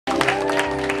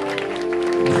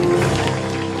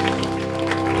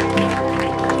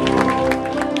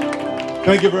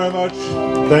Thank you very much.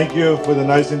 Thank you for the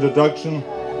nice introduction,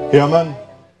 Hermann.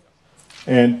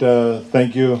 And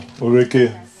thank you,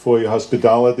 Ulrike, for your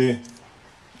hospitality.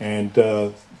 And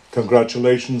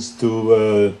congratulations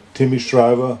to Timmy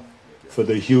Schreiber for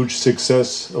the huge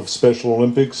success of Special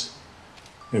Olympics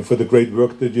and for the great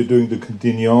work that you're doing to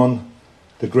continue on,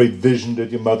 the great vision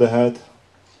that your mother had.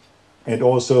 And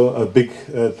also a big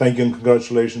thank you and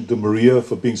congratulations to Maria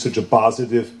for being such a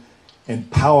positive and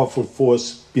powerful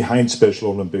force behind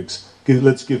Special Olympics.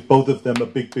 Let's give both of them a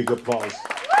big, big applause.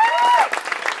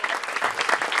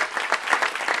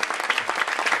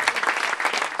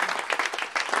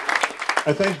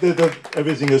 I think that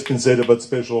everything has been said about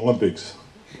Special Olympics.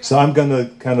 So I'm going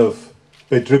to kind of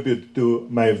pay tribute to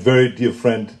my very dear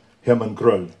friend Hermann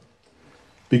Kröll,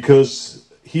 because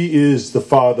he is the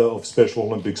father of Special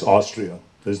Olympics Austria.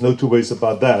 There's no two ways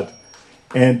about that.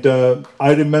 And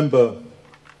I remember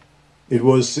it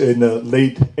was in the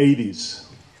late 80s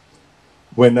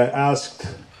when I asked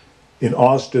in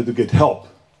Austria to get help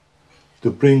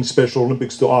to bring Special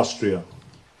Olympics to Austria.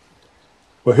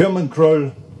 Well, Hermann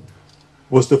Kröll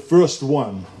was the first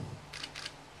one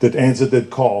that answered that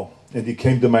call, and he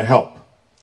came to my help.